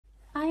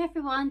Hi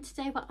everyone,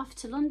 today we're off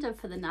to London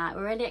for the night.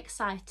 We're really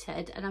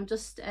excited and I'm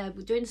just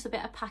we're doing just a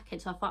bit of packing,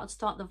 so I thought I'd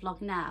start the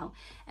vlog now.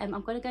 I'm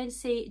going to go and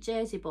see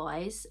Jersey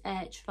Boys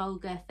at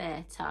Trafalgar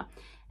Theatre,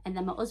 and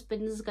then my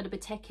husband's going to be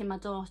taking my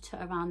daughter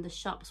around the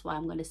shops while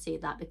I'm going to see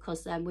that,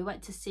 because we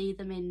went to see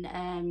them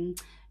in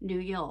New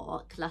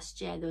York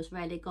last year. They was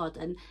really good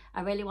and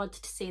I really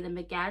wanted to see them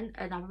again,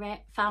 and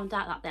I found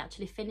out that they're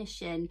actually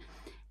finishing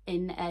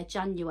in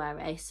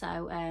January,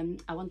 so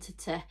I wanted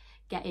to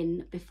get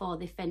in before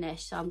they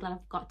finish, so I'm glad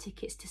I've got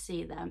tickets to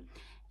see them.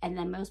 And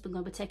then my husband's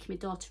going to be taking my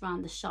daughter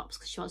around the shops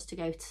because she wants to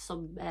go to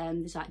some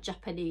there's like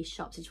Japanese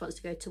shops, and she wants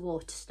to go to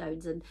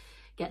Waterstones and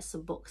get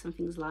some books and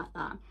things like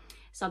that.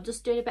 So I'm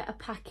just doing a bit of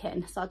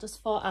packing, so I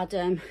just thought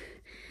I'd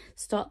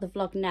start the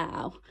vlog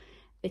now,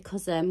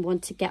 because we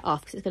want to get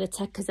off because it's going to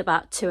take us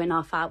about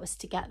 2.5 hours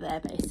to get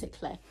there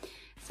basically.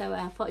 So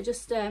I thought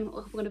just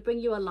we're going to bring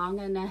you along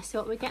and see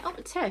what we get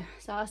up to.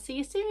 So I'll see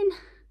you soon.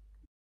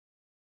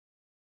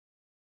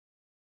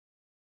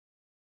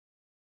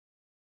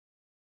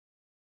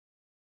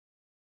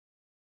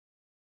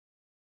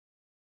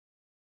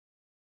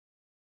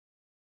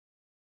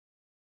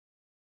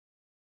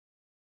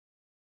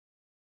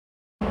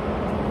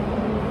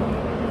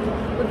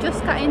 We've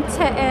just got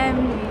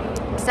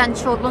into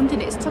central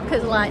London. It's took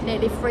us like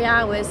nearly 3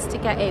 hours to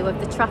get here with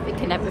the traffic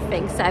and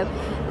everything, so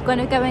we're going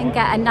to go and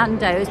get a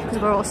Nando's because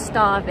we're all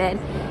starving,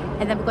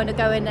 and then we're going to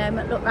go and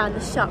look around the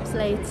shops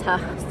later.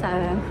 So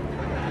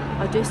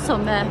I'll do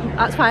some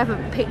that's why I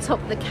haven't picked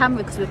up the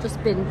camera, because we've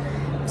just been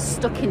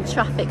stuck in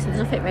traffic, so there's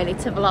nothing really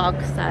to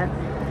vlog. So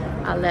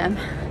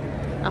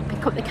I'll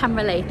pick up the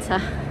camera later.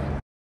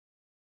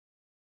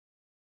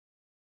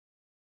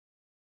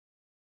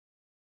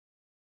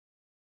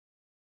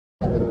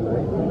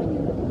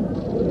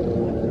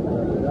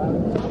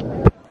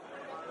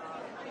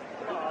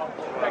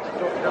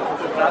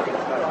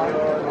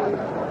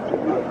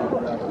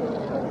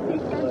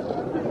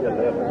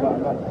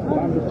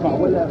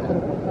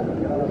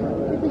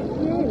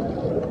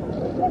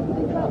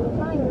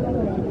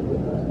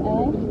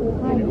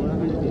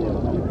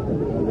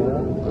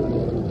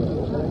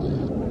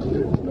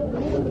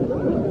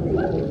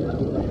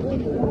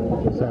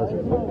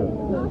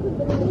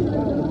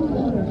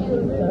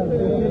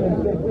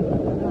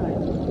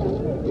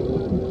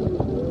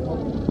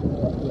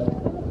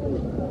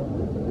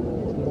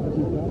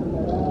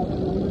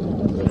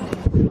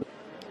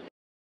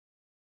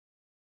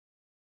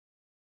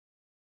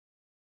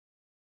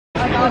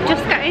 We've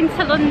just got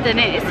into London.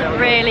 It's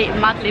really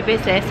madly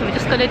busy, so we're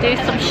just going to do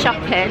some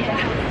shopping,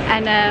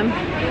 and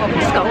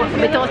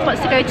my daughter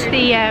wants to go to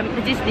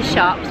the Disney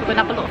shops. We're going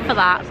to have a look for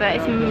that, but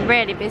it's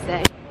really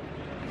busy.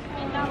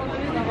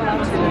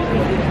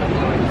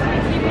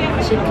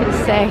 As you can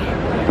see,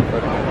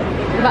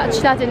 we've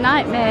actually had a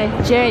nightmare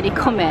journey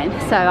coming,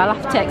 so I'll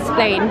have to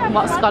explain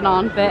what's gone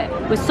on, but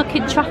we're stuck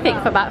in traffic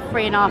for about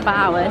 3.5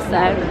 hours, so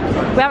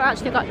we haven't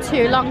actually got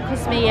too long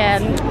because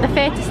the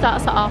theatre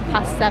starts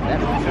at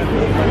 7:30.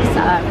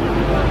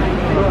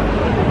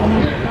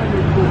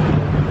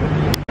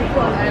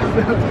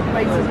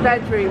 Makes his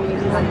bedroom.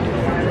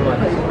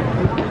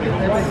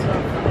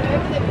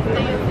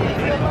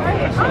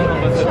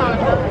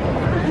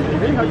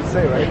 Really hard to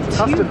say, right? It's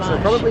custom, so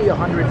probably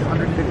 100,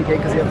 150k,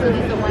 because you have to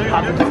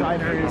have the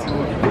designers,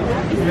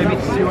 maybe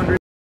 200.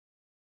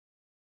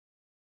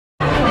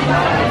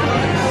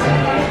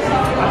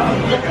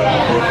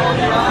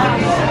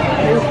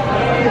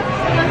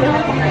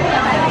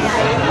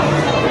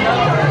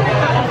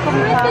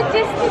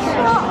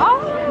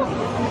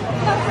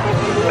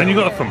 And you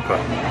got a thumper?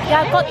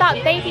 Yeah, I've got that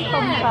baby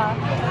thumper.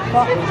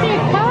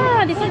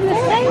 Ah, this is the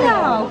same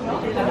now.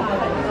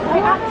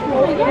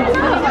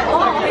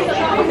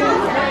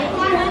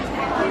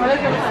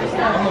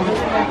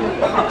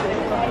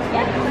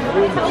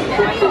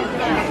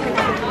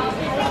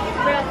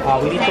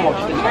 We need to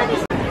watch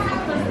this.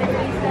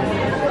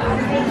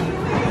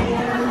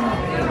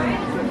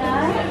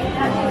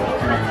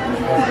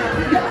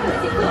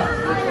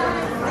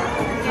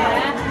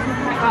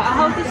 I'll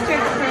hold this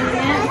drink for a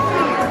minute.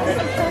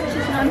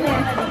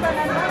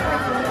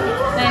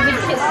 No,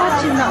 it's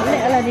actually not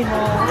little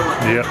anymore.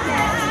 Yeah.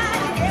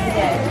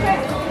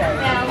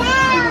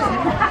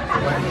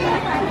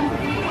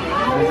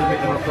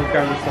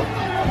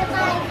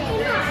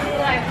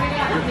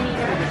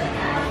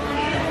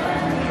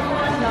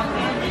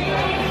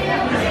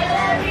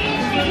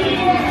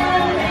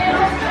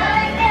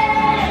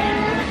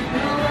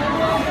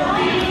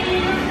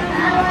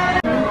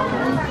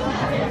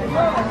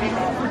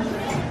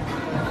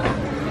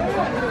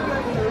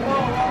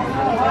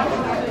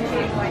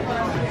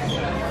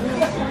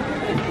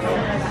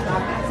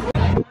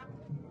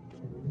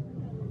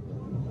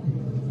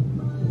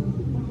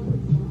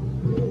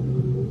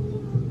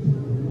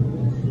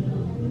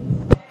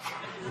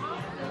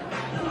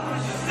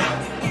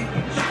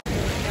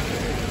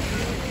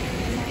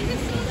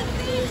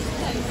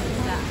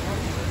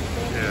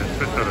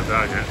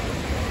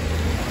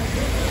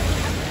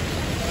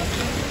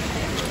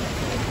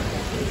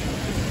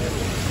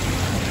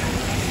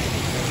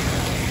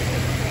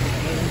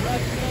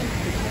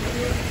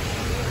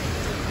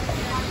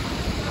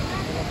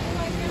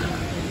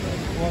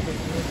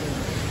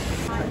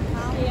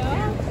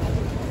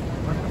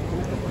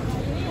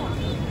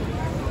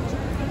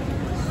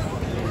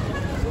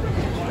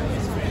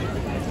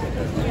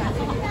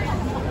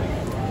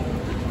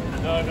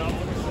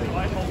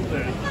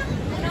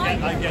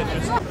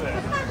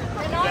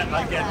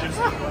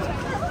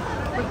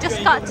 We've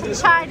just got to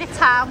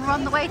Chinatown. We're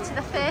on the way to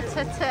the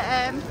theatre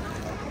to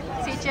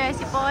see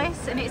Jersey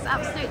Boys, and it's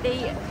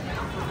absolutely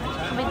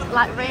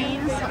like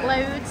rains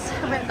loads.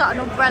 And we've got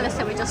an umbrella,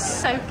 so we're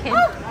just soaking.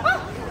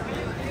 Oh,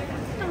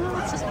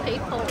 it's just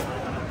people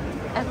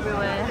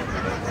everywhere.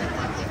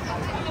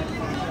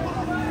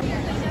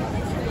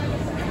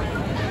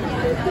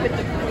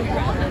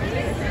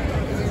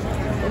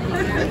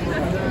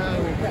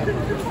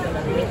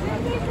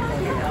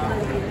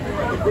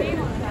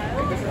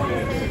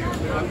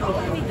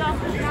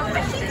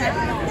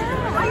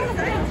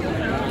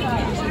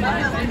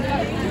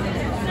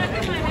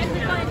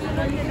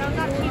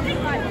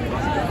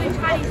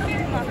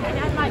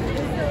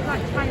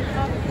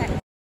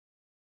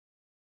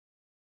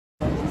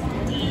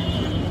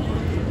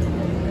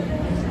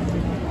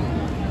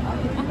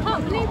 I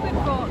can't believe we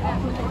brought that.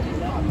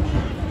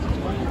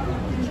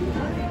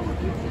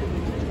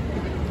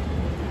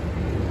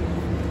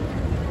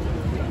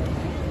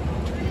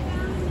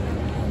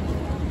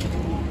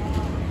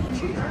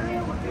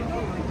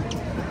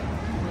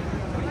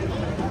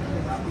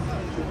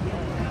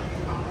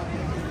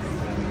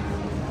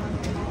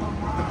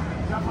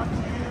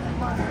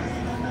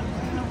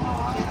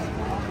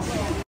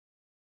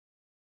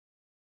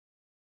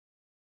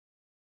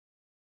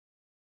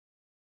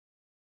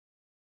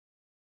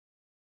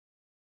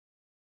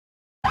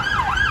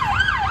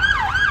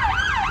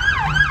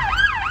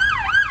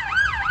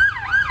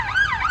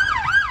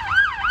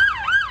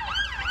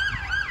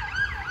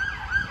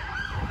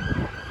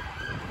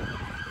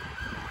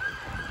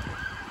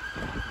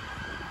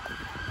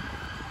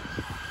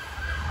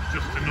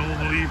 Just a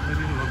normal evening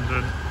in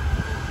London,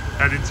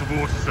 heading to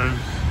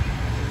Waterstones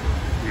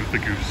with the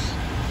goose.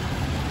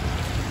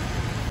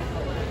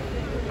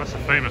 That's a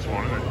famous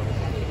one, isn't it?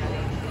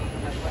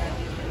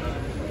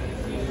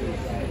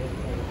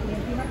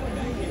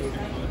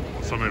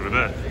 What's on over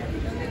there?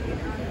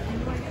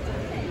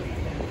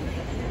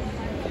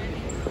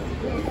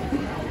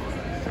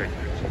 Take a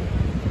picture.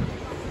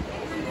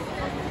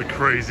 The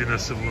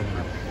craziness of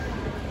London.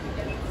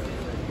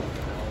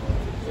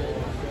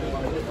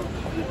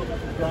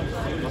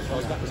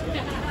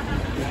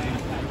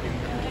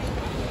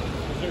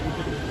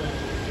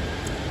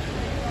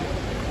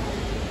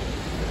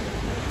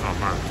 Oh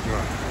man,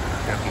 right.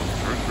 Get lost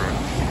through it.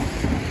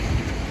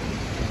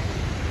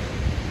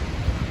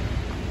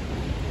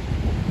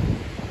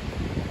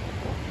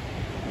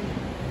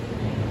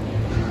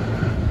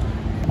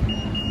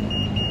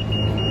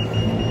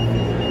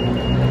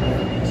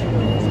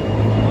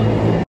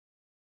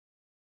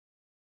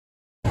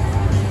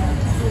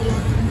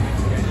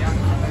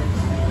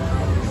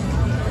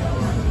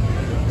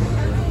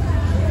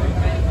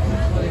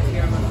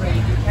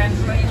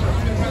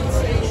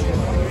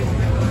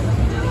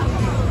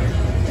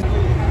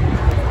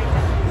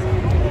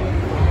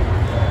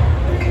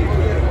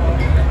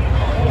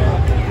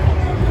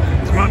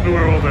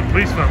 Where all the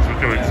police vans were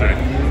going to.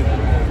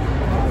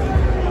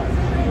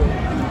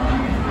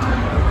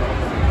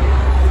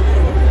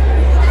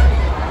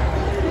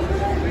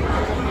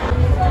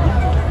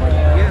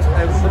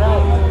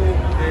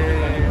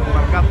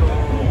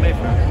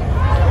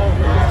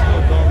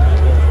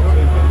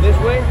 This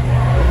way?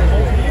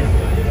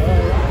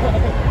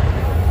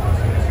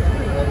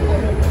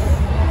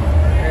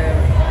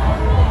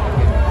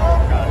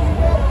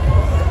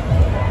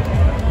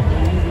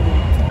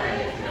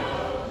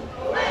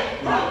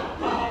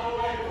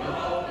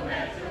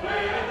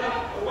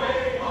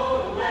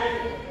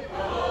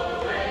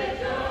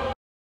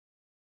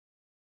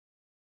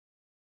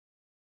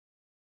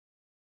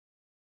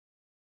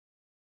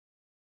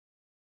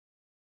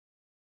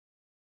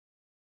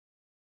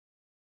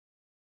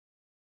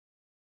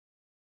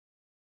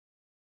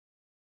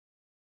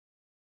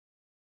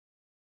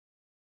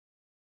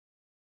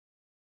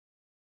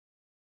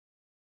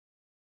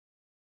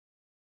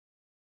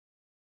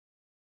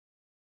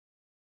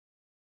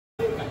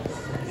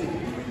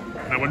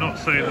 Now we're not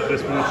saying that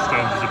this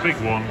Waterstones is a big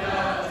one,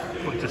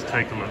 but just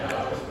take a look.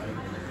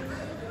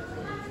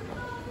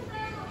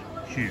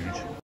 Huge.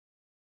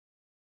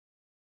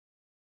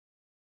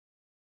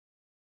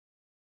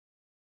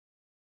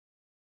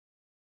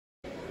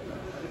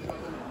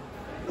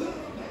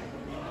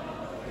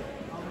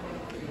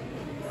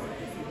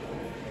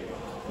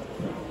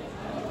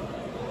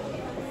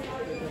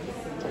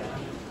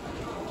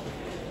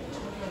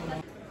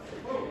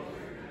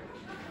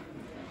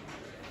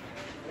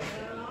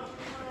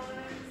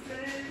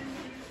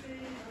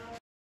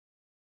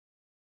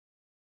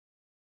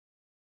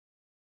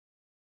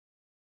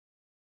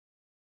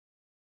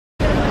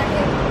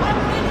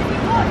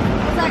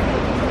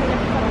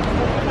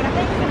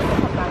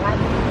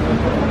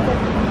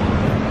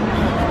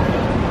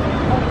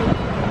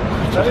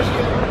 ¿Sabes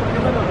qué? ¿Qué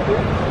me lo metí?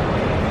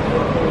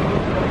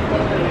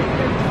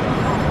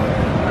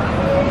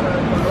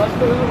 Cuando has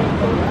pedido un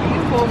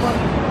info,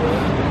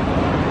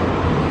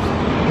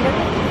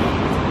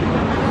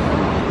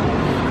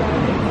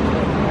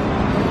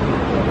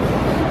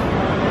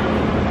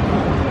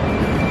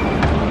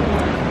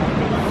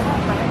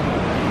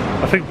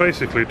 think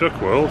basically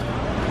Duck World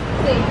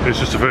is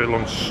just a very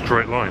long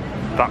straight line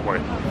that way.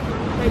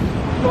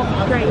 Walk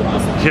straight.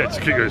 Yeah, just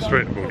keep going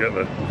straight and we'll get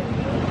there.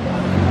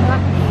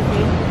 That's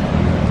easy.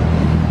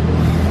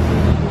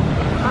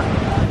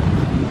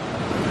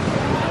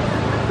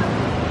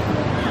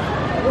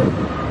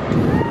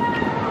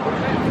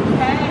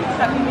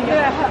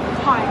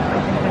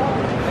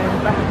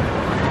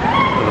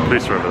 Well, the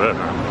police are over there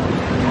now.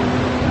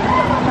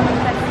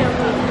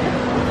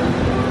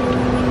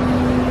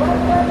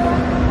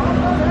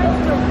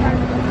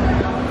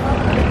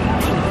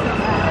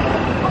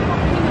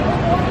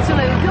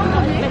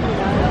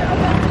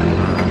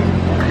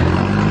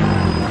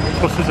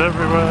 Buses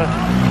everywhere.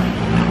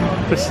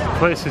 This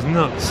place is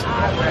nuts.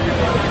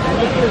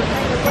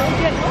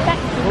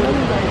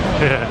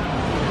 Yeah.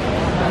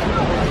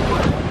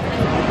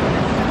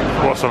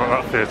 What's on at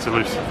that theatre,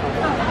 Lucy?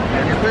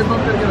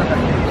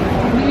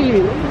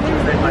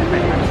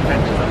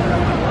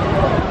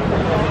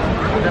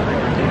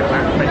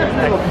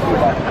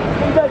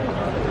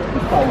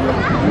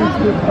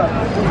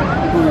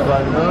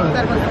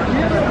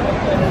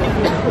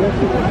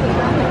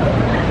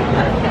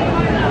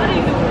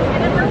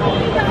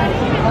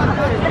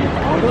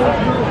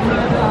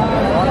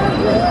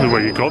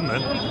 Where you gone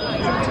then?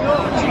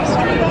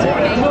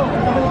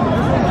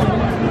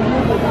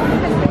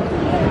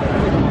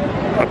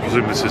 I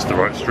presume this is the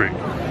right street.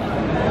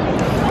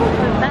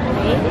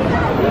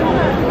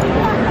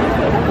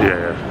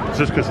 Yeah, it's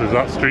just because there's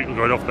that street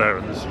going off there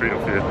and this street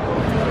up here.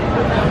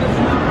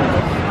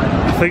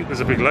 I think there's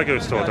a big Lego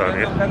store down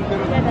here.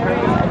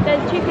 Yeah,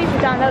 there's two people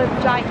down there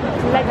with giant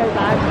Lego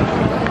bags.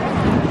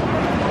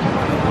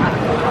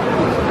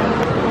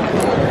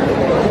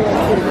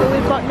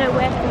 We've got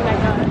nowhere to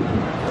Lego.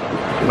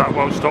 That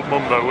won't stop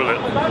Mum though, will it?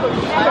 That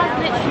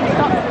literally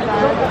stops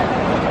though.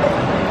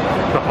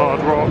 The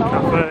Hard Rock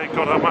Cafe,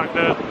 got our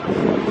magnet.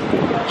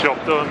 Job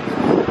done.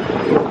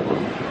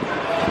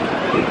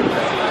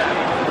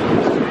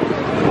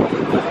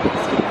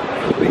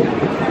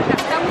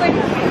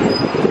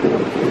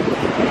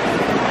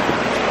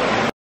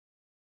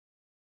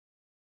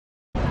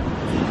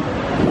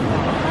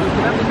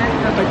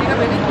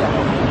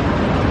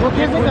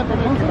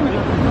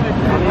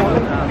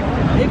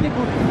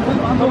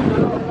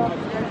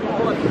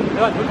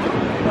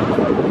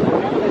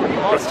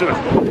 Let's do it.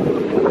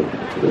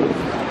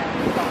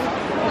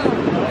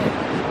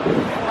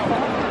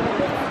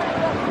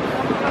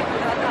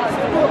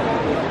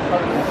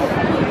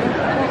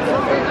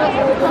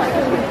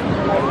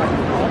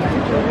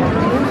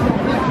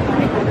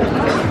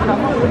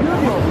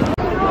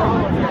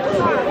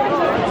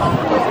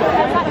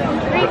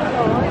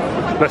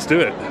 Let's do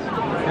it.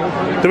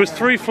 There was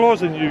 3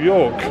 floors in New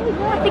York. I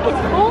think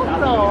it's 4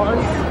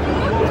 floors.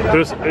 There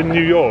was in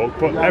New York,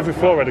 but every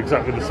floor had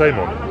exactly the same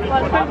one.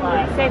 Well, it's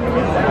probably the same as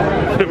this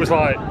one. It was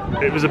like,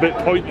 it was a bit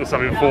pointless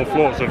having 4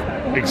 floors of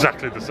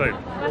exactly the same.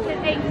 That's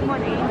it makes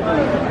money.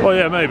 Well,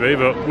 yeah, maybe,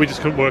 but we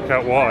just couldn't work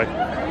out why.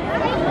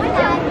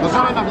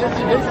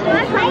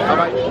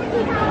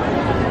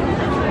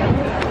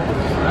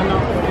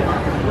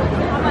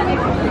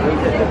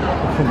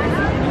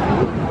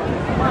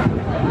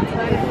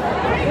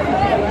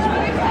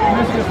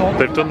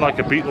 They've done like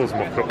a Beatles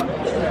mock-up.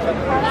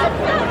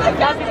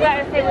 That'd be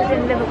better if they was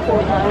in Liverpool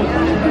though.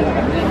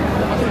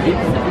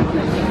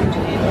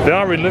 They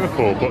are in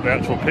Liverpool, but the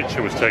actual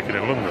picture was taken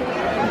in London.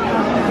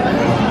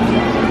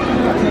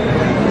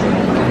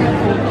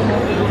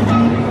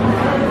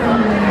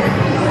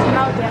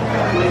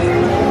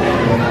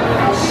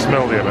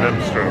 Smell the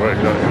M&M's straight away,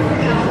 don't you?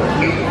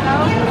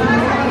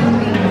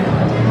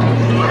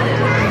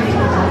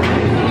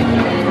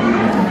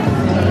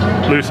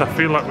 Luce, I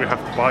feel like we have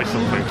to buy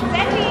something.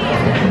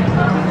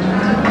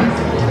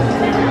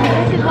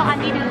 This is what I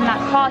needed in that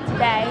car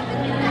today.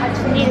 I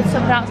just needed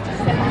something else to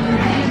sit on.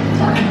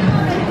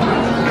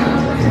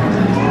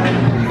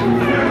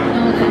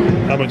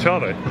 How much are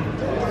they? 22.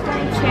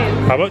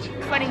 How much?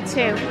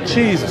 22.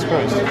 Jesus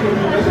Christ.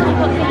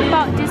 But think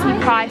about Disney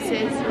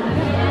prices.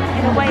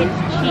 In a way, it's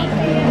cheap.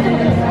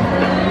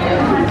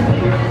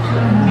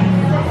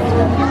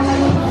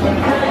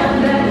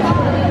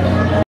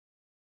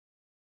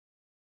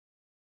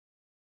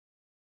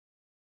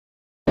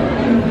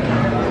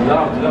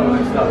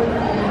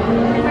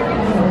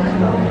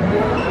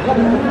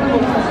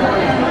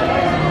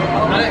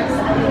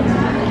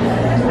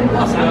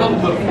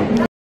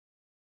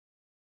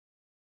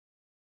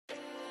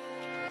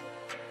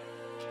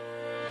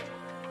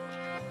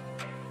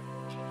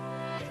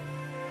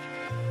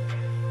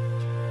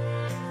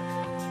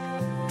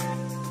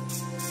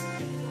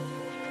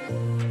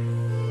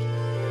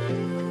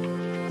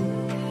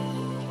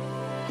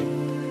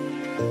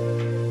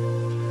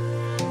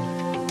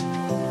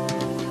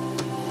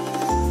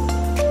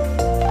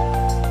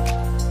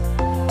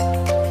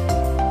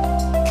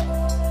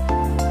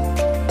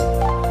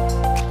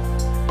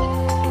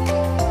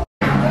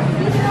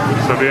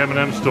 The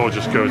M&M store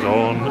just goes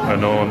on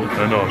and on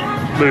and on.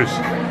 Luce,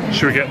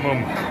 should we get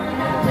Mum?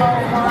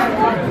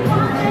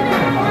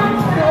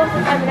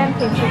 M&M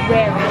things is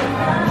weird.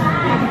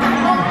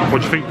 What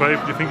do you think, babe?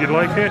 Do you think you'd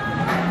like it?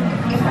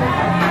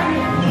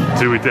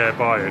 Do we dare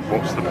buy it?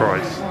 What's the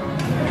price?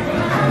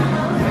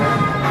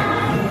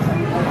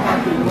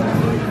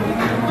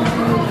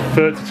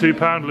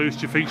 £32, Luce.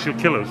 Do you think she'll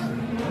kill us?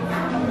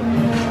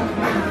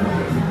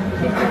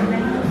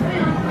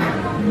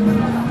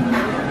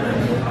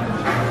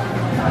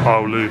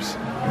 Oh, Luce.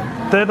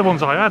 They're the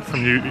ones I had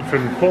from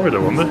Florida,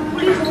 weren't they?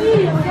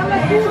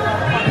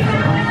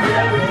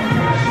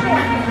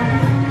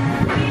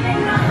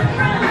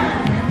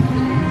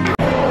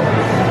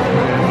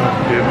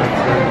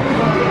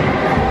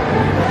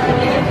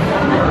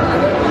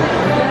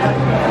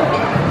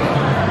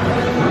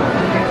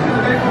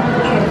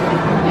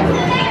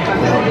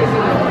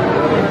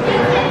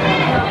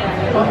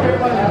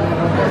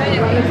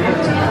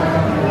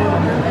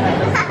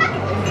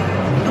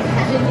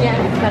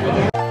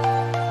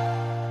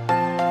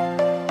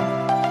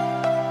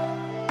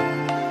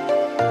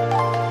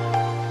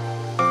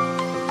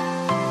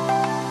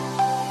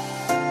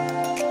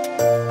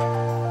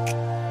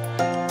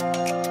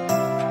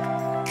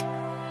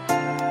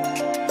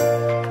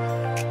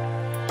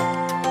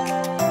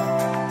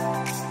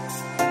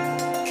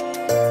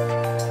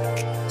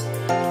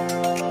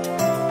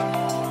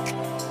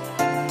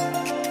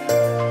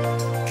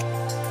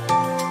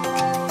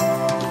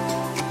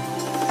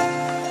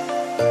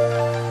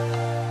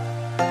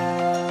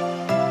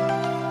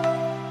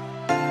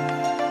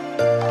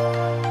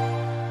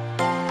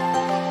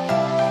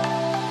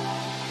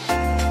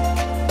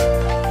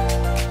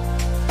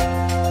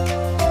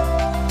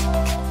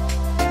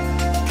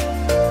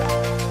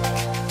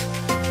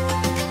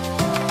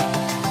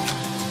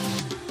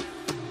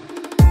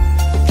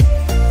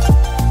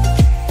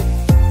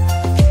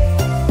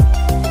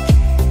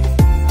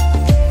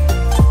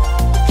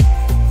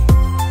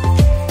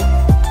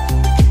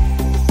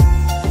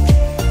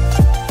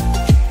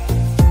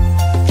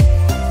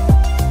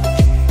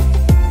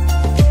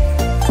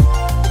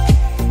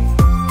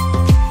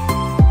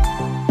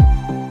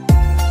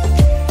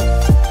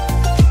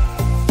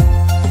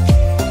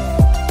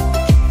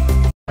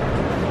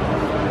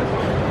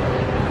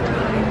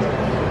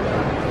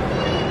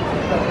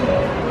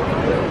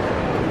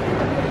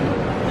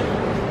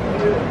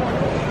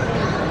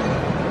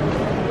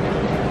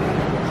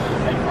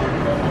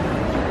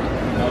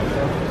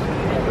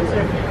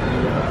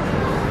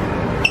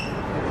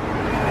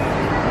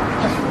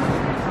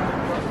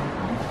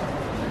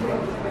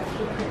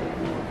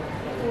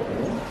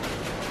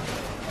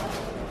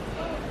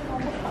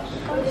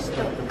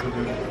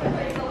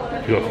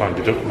 You gotta find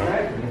the duck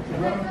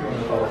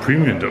now.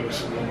 Premium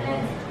ducks.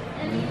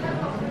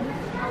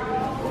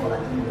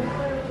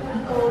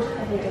 Gold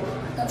feather duck.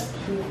 That's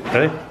cute.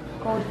 Hey?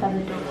 Gold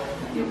feather duck.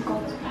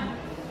 Gold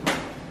feather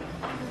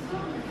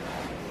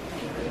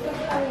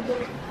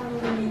duck.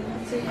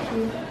 So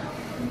cute.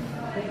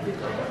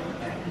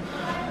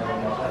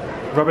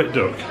 Rabbit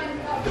duck.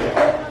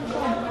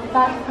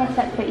 That's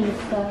perfect for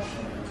Easter.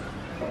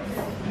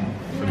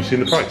 Have you seen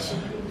the price?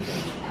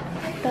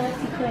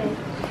 30 quid.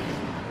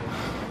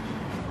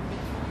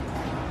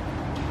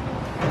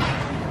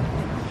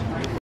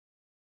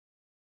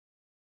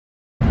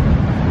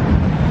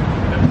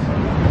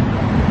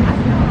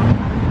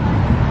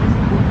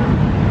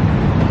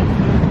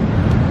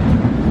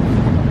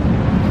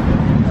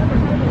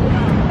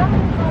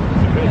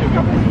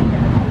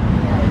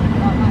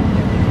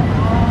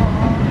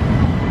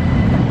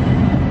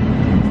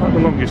 The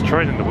longest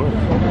train in the world.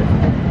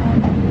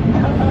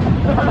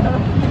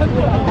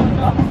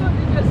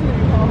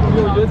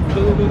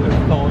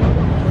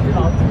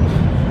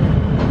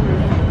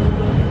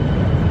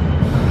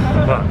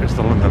 That is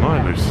the London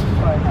Eye, Luce.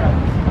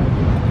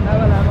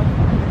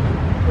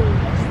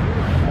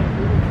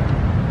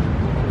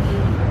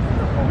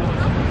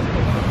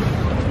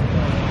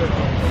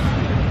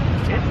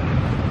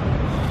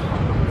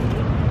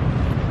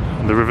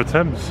 And the River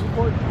Thames.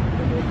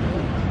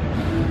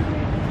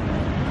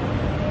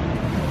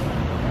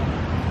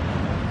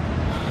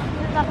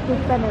 That's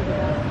Big Ben over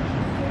there.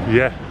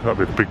 Yeah, that'll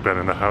be the Big Ben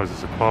in the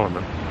Houses of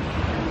Parliament,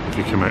 if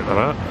you can make that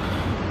out.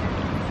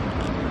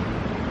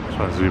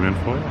 Try and zoom in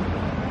for you.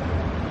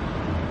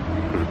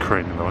 With a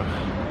crane in the way.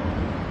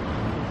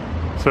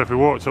 So if we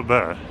walked up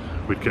there,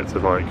 we'd get to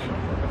like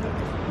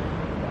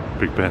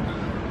Big Ben.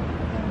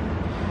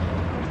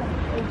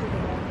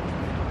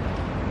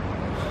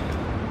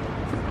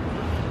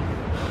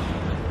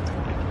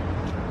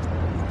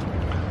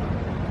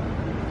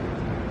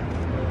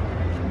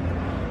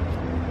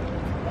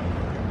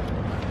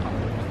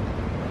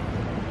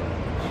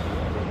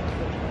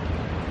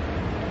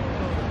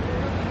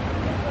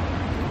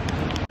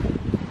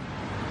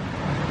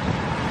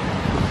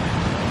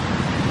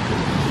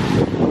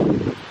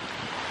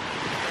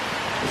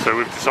 So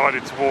we've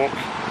decided to walk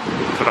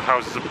to the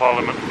Houses of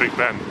Parliament and Big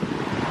Ben.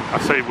 I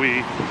say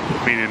we,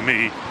 meaning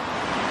me,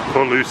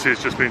 but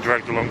Lucy's just been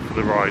dragged along for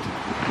the ride.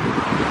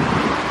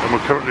 And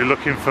we're currently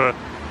looking for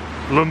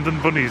London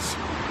bunnies,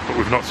 but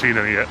we've not seen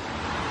any yet.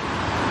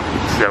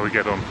 See how we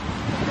get on.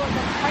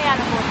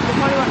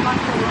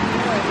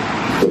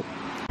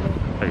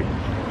 Hey.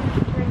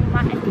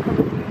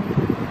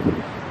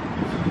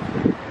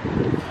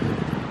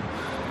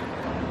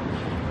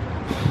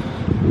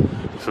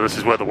 So this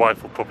is where the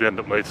wife will probably end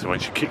up later when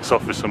she kicks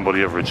off with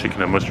somebody over a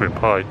chicken and mushroom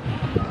pie.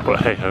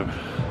 But hey ho.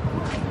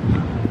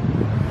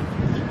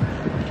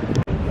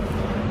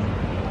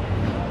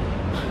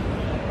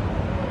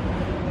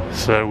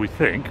 So we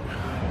think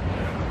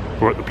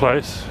we're at the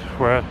place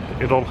where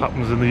it all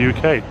happens in the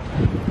UK.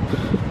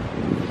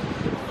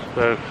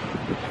 So,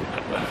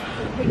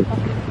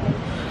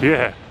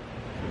 yeah,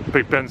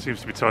 Big Ben seems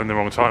to be telling the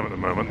wrong time at the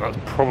moment. That's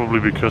probably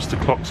because the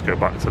clocks go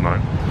back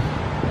tonight.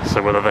 So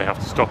whether they have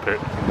to stop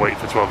it and wait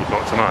for 12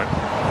 o'clock tonight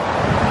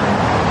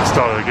to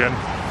start it again,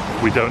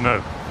 we don't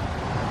know.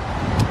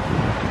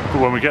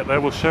 But when we get there,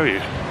 we'll show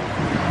you.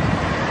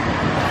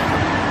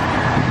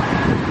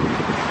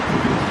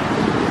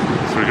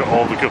 So we've got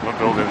all the government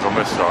buildings on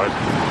this side.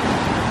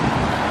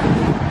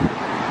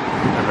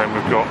 And then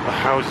we've got the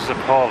Houses of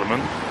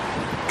Parliament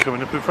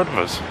coming up in front of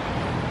us.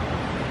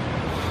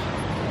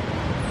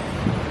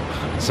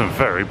 Some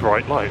very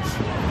bright lights.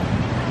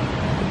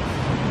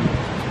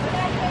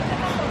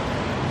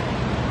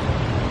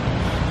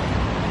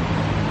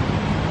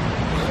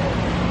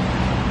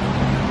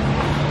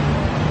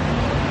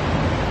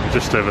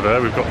 Just over there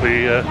we've got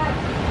the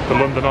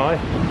London Eye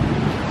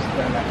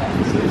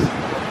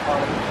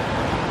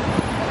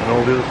and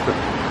all the other stuff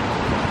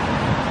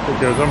that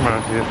goes on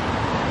around here.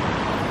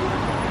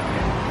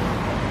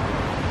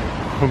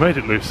 We made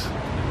it loose.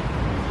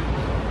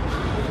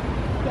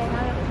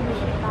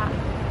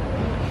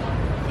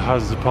 The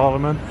Houses of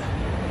Parliament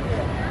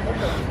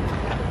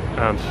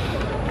and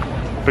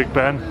Big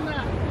Ben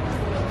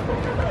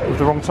with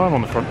the wrong time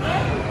on the front.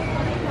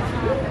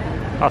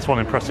 That's one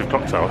impressive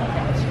clock tower.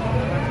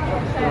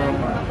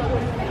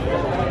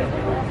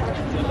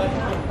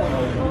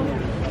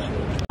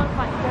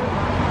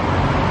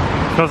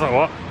 Smells like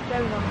what?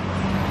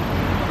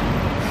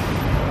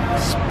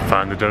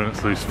 Find the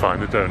donuts loose,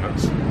 find the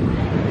donuts.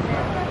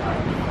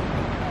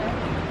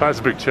 That's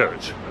a big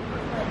church.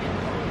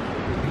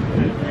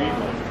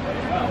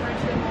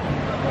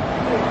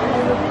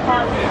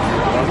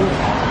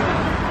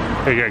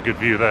 You get a good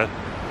view there.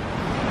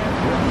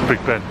 Big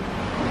Ben.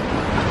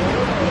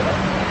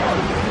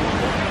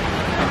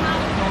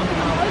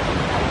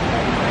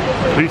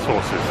 Police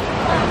horses.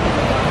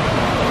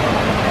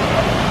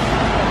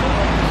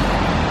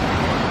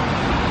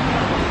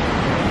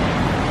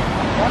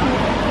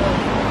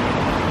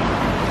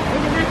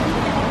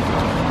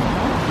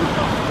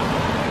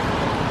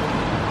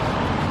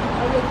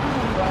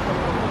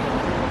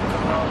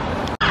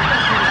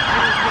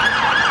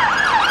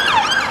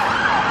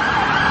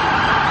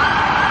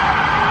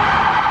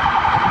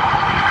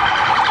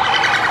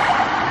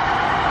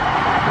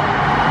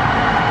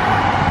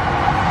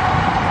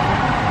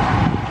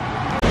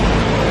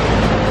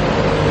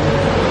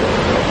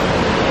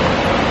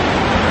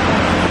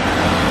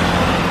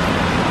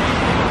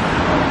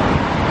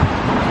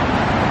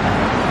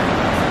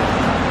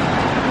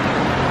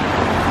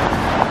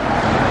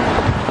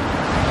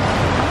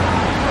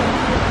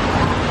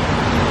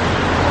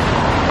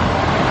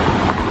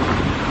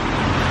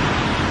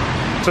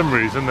 For some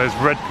reason there's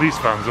red police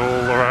vans all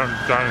around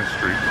Downing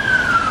Street,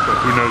 but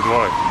who knows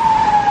why.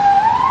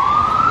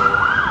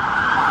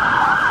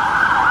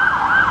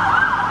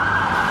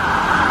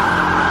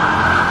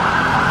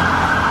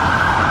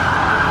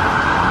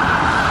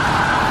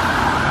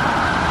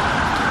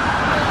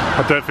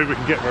 I don't think we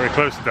can get very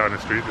close to Downing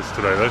Street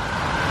today though.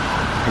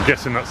 I'm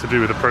guessing that's to do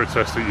with the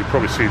protest that you've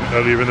probably seen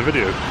earlier in the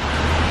video.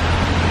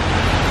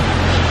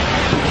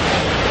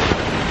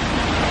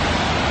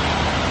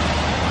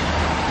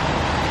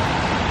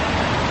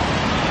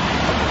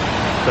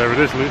 There it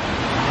is, Luke.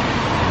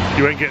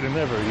 You ain't getting in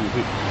there very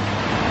easy.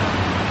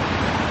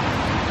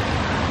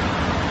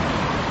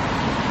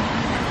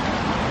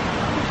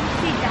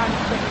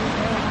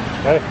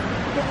 Hey?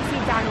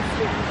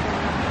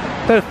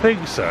 Don't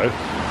think so.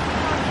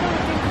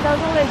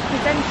 There's all those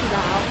presenters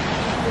out.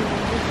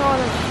 There's all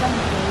those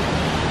presenters.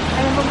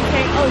 And then Mum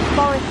saying, oh, it's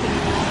Boris.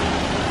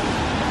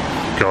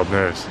 God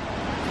knows.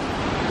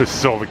 This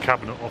is all the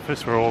cabinet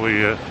office where all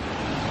the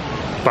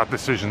bad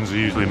decisions are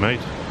usually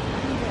made.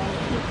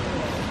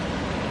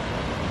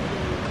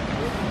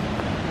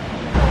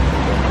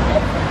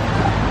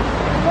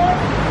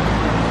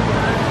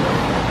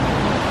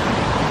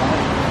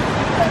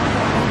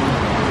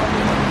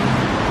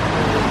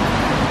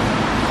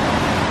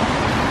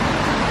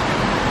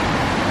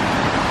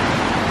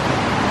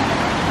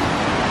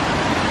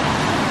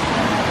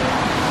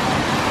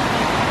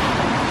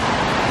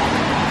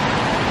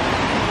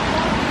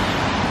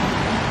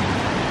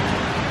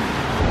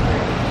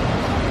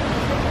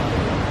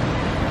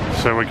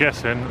 So we're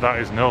guessing that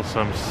is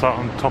Nelson sat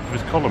on top of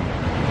his column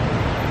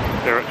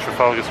here at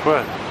Trafalgar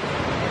Square,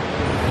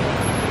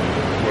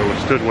 where we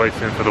stood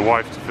waiting for the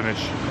wife to finish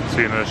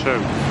seeing her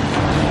show,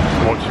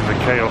 watching the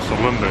chaos of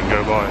London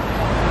go by.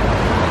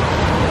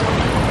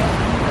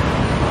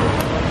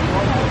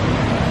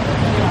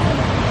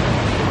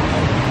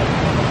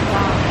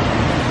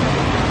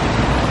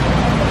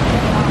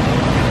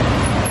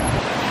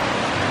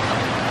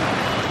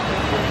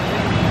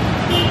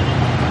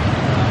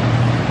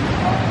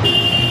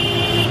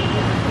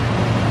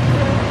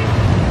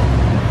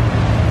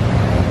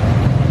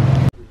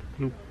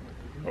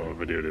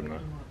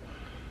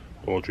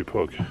 Audrey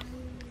Pug,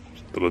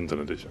 the London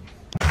edition.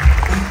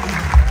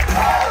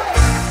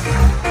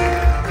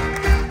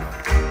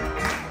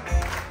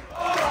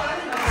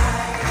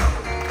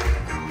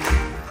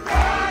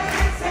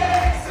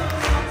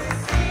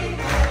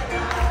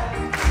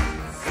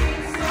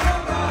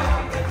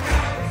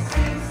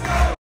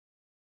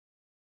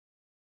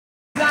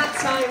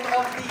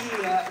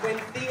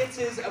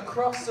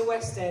 Across the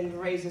West End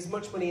raise as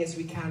much money as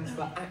we can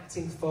for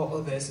Acting for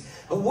Others,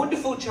 a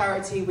wonderful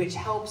charity which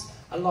helps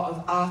a lot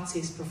of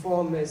artists,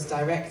 performers,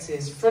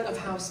 directors, front of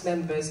house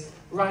members,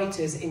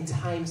 writers in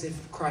times of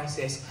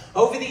crisis.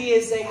 Over the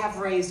years they have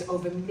raised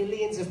over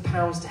millions of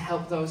pounds to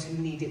help those who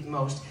need it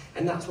most,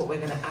 and that's what we're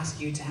going to ask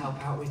you to help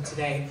out with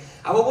today.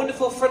 Our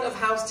wonderful front of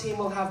house team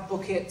will have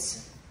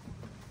buckets.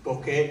 Our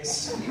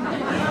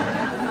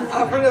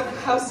front of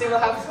house team will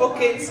have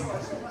buckets.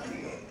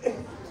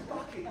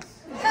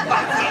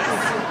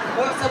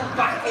 We'll have some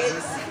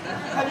buckets.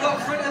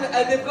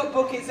 And they've got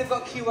buckets, they've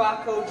got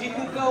QR codes. You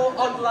can go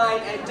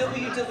online at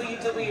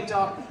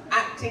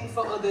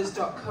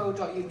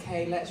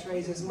www.actingforothers.co.uk. Let's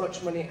raise as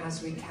much money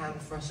as we can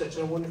for such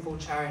a wonderful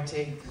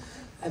charity.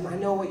 I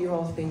know what you're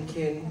all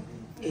thinking.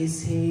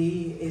 Is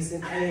he?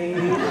 Isn't he?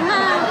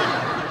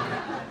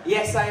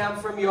 Yes, I am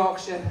from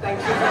Yorkshire.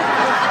 Thank you very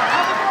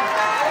much.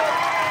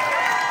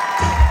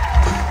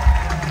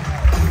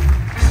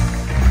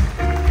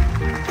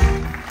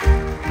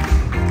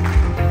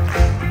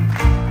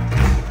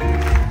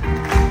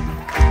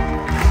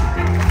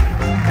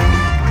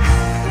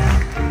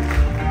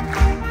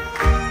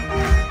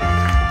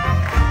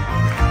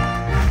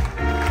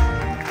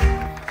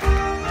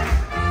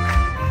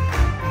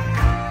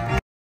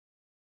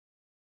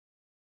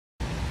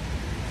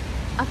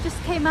 I've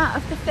just came out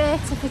of the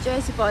theatre for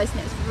Jersey Boys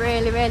and it's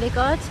really, really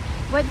good.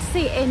 Went to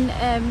see it in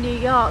New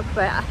York,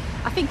 but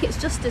I think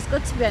it's just as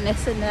good, to be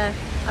honest, and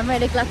I'm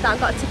really glad that I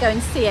got to go and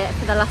see it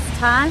for the last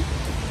time.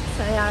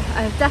 So yeah,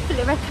 I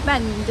definitely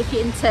recommend, if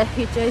you're into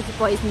Jersey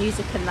Boys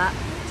music and that,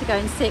 to go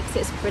and see it, 'cause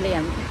it's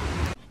brilliant.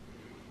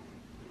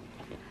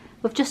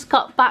 We've just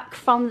got back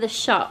from the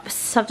shops,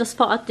 so I've just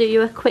thought I'd do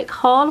you a quick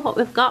haul of what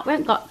we've got. We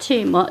haven't got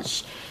too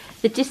much.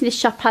 The Disney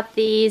shop had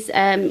these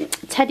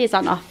teddies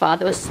on offer.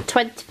 There was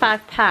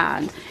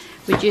 £25,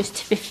 reduced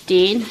to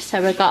 15.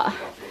 So we got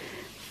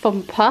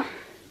Thumper,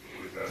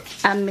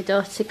 and my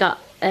daughter got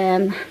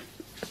a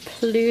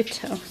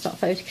Pluto. It's not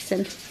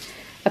focusing.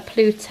 A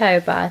Pluto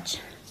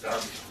badge.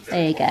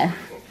 There you go.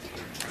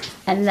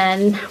 And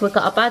then we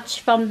got a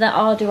badge from the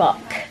Hard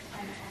Rock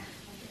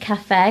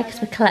Cafe, because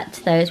we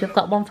collect those. We've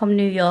got one from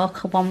New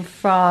York and one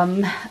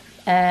from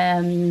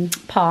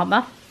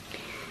Parma.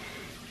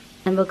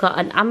 And we've got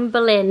an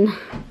Amberlin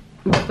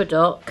rubber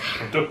duck.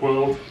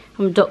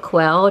 From Duck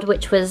World,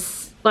 which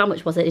was, how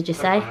much was it, did you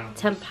say?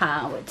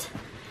 £10.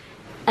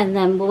 And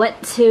then we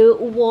went to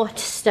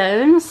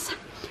Waterstones,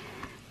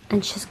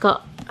 and she's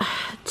got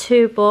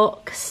 2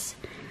 books.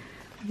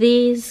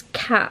 These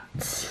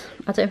cats,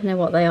 I don't know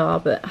what they are,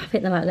 but I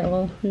think they're like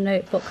little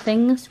notebook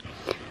things.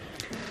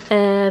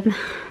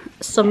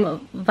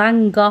 Some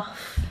Van Gogh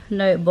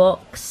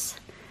notebooks.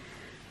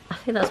 I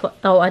think that's what,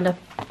 oh, and a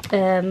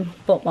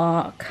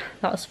bookmark.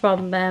 That was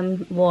from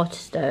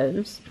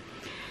Waterstones.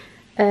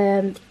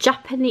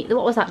 Japanese,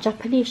 what was that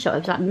Japanese shop? It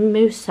was like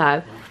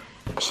Muso.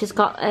 She's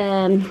got,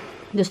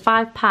 there's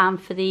 £5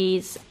 for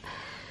these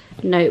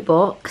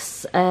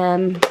notebooks.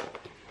 A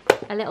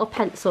little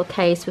pencil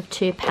case with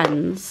 2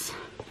 pens.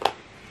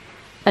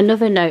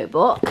 Another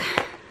notebook.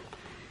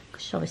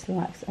 She obviously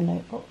likes her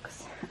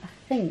notebooks. I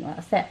think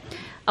that's it.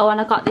 Oh, and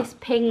I got this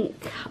pink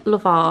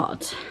Love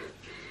Art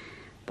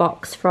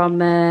box from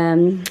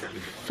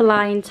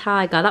Flying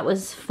Tiger. That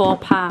was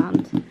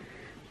 £4.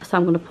 So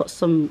I'm going to put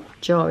some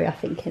jewellery, I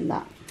think, in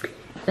that.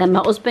 Then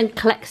my husband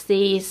collects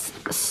these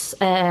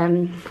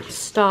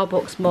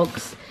Starbucks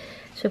mugs.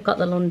 So we've got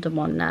the London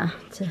one now.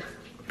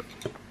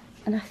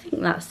 And I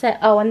think that's it.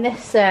 Oh, and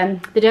this, they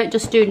don't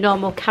just do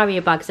normal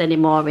carrier bags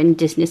anymore in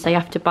Disney, so you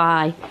have to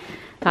buy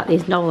like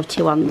these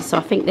novelty ones. So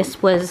I think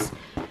this was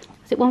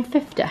it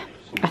 £1.50?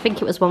 I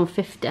think it was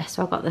 £1.50,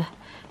 so I got the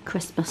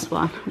Christmas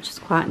one, which is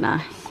quite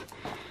nice.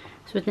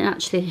 So we didn't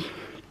actually,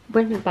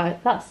 when we buy,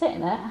 that's it,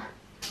 isn't it?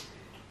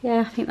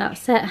 Yeah, I think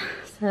that's it.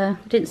 So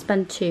we didn't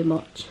spend too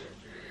much.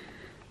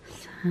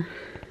 So.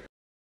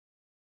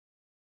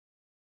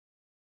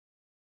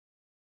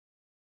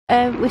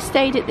 We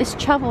stayed at this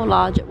travel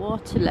lodge at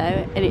Waterloo,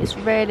 and it's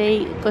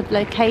really good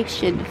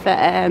location for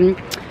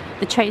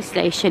the train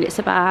station. It's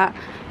about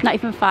not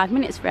even 5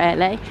 minutes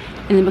really,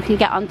 and then we can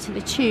get onto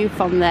the tube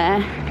from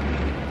there.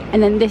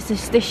 And then there's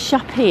this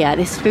shop here,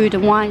 this food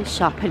and wine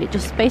shop, and it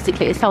just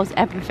basically it sells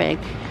everything.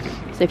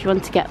 So if you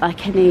want to get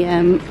like any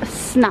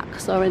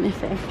snacks or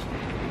anything,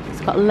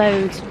 it's got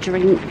loads of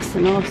drinks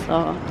and all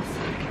sorts.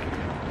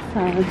 So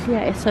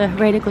yeah, it's a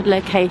really good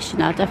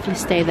location. I'll definitely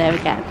stay there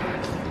again.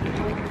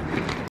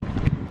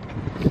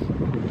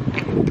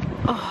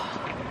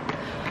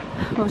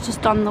 We're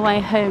just on the way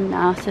home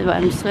now, so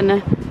I'm just going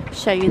to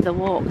show you the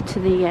walk to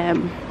the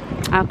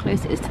how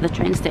close it is to the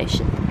train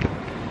station.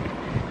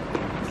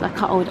 It's like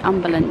an old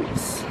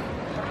ambulance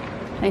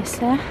They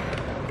say.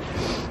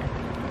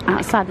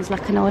 Outside there's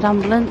like an old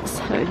ambulance,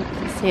 so you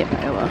can see it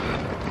very well.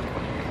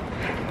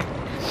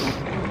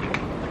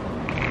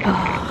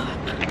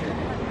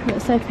 Oh,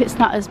 let's hope it's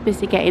not as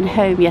busy getting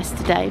home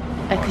yesterday,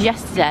 because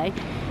yesterday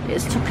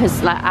it took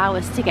us like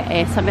hours to get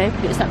here, so I'm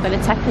hoping it's not going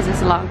to take us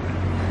as long.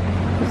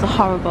 It was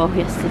horrible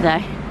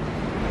yesterday.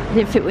 I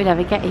didn't think we'd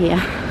ever get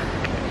here.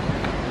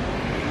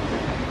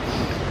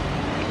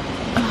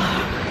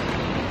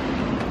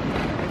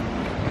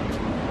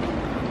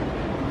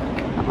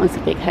 That one's a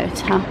big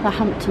hotel, the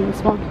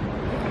Hamptons one.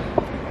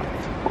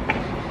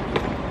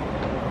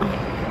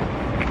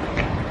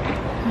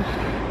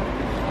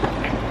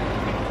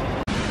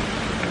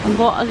 And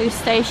Waterloo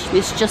Station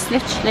is just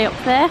literally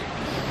up there,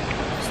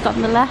 just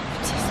on the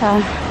left,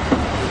 so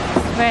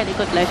it's a really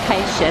good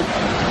location.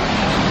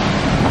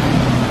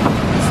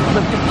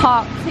 We're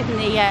parked in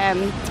the,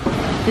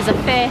 there's a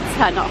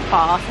theatre not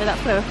far, so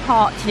that's where we're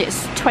parked, and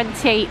it's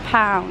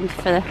 £28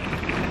 for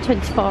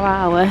 24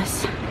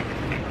 hours,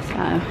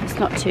 so it's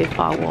not too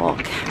far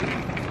walk.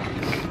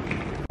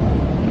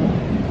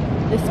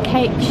 This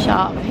cake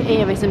shop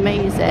here is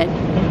amazing.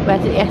 We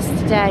had it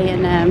yesterday,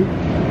 and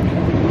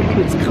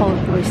it's cold,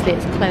 obviously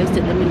it's closed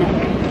at the minute.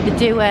 They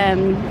do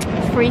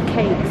free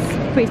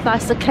cakes, free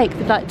slice of cake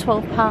for like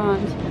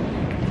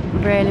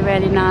 £12. Really,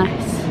 really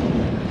nice.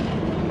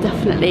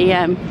 Definitely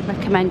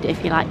recommend it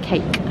if you like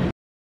cake.